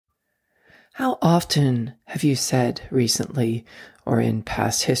How often have you said recently or in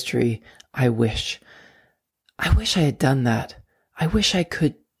past history, I wish I had done that. I wish I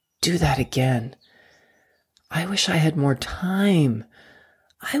could do that again. I wish I had more time.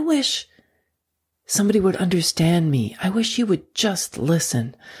 I wish somebody would understand me. I wish you would just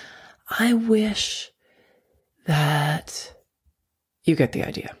listen. I wish that... You get the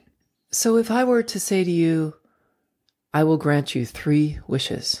idea. So if I were to say to you, I will grant you 3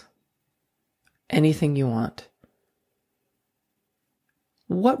 wishes, anything you want,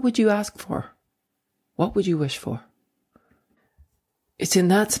 what would you ask for? What would you wish for? It's in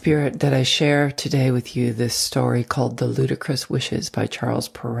that spirit that I share today with you this story called The Ludicrous Wishes by Charles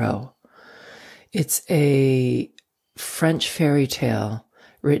Perrault. It's a French fairy tale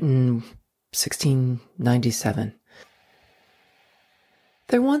written 1697.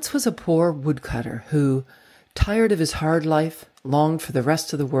 There once was a poor woodcutter who, tired of his hard life, longed for the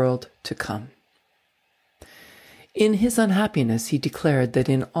rest of the world to come. In his unhappiness, he declared that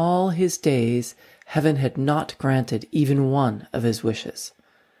in all his days, heaven had not granted even one of his wishes.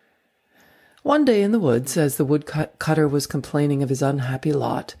 One day in the woods, as the woodcutter was complaining of his unhappy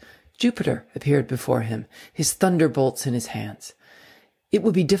lot, Jupiter appeared before him, his thunderbolts in his hands. It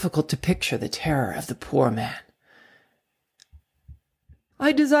would be difficult to picture the terror of the poor man.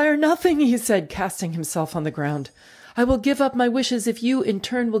 I desire nothing, he said, casting himself on the ground. I will give up my wishes if you, in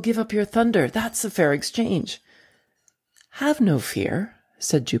turn, will give up your thunder. That's a fair exchange. Have no fear,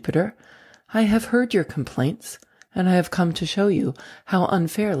 said Jupiter. I have heard your complaints, and I have come to show you how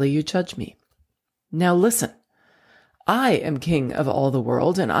unfairly you judge me. Now listen. I am king of all the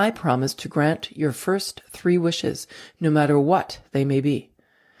world, and I promise to grant your first 3 wishes, no matter what they may be.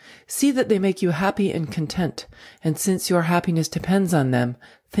 See that they make you happy and content, and since your happiness depends on them,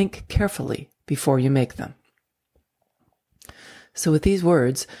 think carefully before you make them. So with these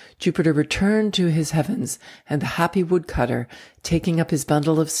words, Jupiter returned to his heavens, and the happy woodcutter, taking up his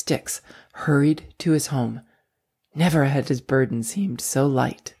bundle of sticks, hurried to his home. Never had his burden seemed so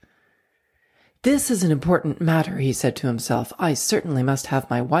light. This is an important matter, he said to himself. I certainly must have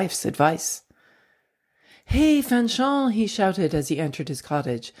my wife's advice. Hey, Fanchon, he shouted as he entered his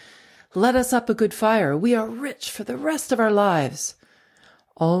cottage. Let us up a good fire. We are rich for the rest of our lives.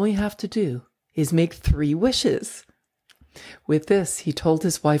 All we have to do is make 3 wishes. With this, he told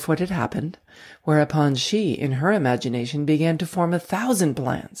his wife what had happened, whereupon she, in her imagination, began to form 1,000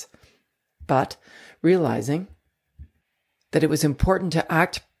 plans. But, realizing that it was important to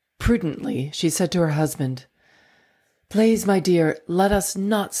act prudently, she said to her husband, Please, my dear, let us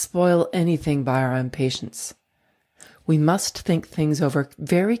not spoil anything by our impatience. We must think things over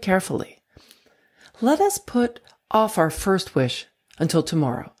very carefully. Let us put off our first wish until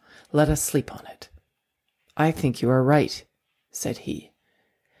tomorrow. Let us sleep on it. I think you are right, said he.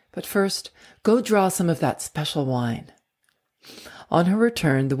 But first, go draw some of that special wine. On her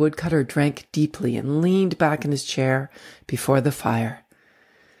return, the woodcutter drank deeply and leaned back in his chair before the fire.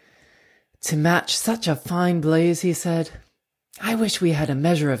 To match such a fine blaze, he said, I wish we had a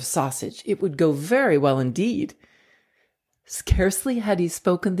measure of sausage. It would go very well indeed. Scarcely had he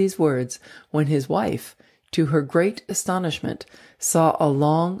spoken these words when his wife, to her great astonishment, saw a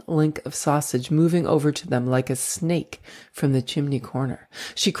long link of sausage moving over to them like a snake from the chimney corner.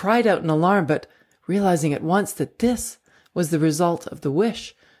 She cried out in alarm, but realizing at once that this was the result of the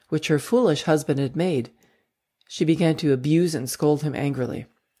wish which her foolish husband had made, she began to abuse and scold him angrily.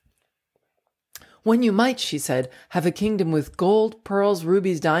 When you might, she said, have a kingdom with gold, pearls,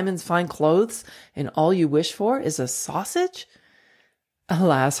 rubies, diamonds, fine clothes, and all you wish for is a sausage?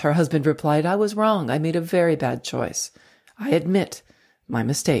 Alas, her husband replied, I was wrong. I made a very bad choice. I admit my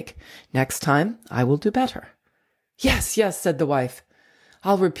mistake. Next time I will do better. Yes, yes, said the wife.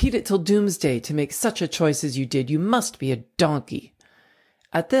 I'll repeat it till doomsday to make such a choice as you did. You must be a donkey.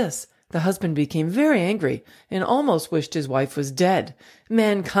 At this, the husband became very angry and almost wished his wife was dead.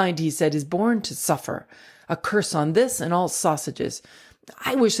 Mankind, he said, is born to suffer. A curse on this and all sausages.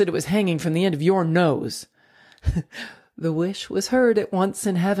 I wish that it was hanging from the end of your nose. The wish was heard at once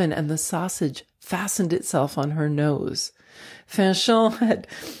in heaven, and the sausage fastened itself on her nose. Fanchon had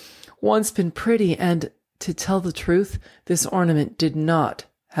once been pretty, and, to tell the truth, this ornament did not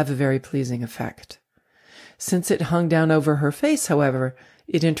have a very pleasing effect. Since it hung down over her face, however,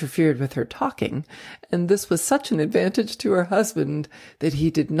 it interfered with her talking, and this was such an advantage to her husband that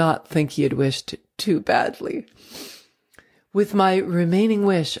he did not think he had wished too badly. With my remaining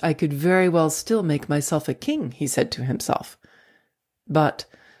wish, I could very well still make myself a king, he said to himself. But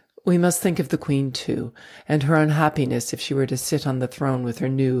we must think of the queen too, and her unhappiness if she were to sit on the throne with her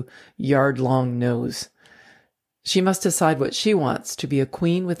new yard-long nose. She must decide what she wants, to be a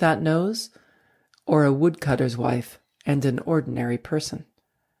queen with that nose, or a woodcutter's wife and an ordinary person.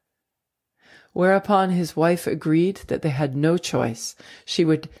 Whereupon his wife agreed that they had no choice. She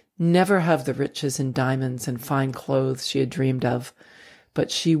would never have the riches and diamonds and fine clothes she had dreamed of,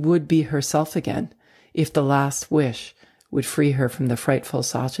 but she would be herself again if the last wish would free her from the frightful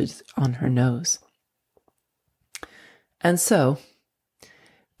sausage on her nose. And so,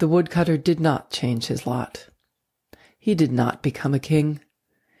 the woodcutter did not change his lot. He did not become a king.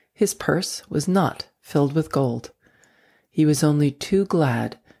 His purse was not filled with gold. He was only too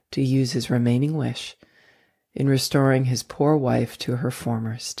glad to use his remaining wish in restoring his poor wife to her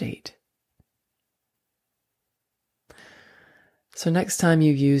former state. So next time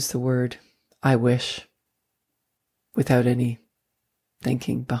you use the word, I wish, without any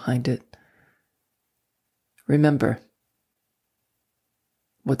thinking behind it, remember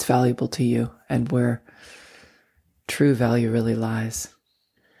what's valuable to you and where true value really lies.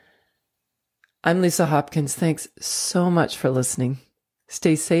 I'm Lisa Hopkins. Thanks so much for listening.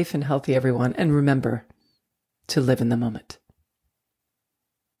 Stay safe and healthy, everyone, and remember to live in the moment.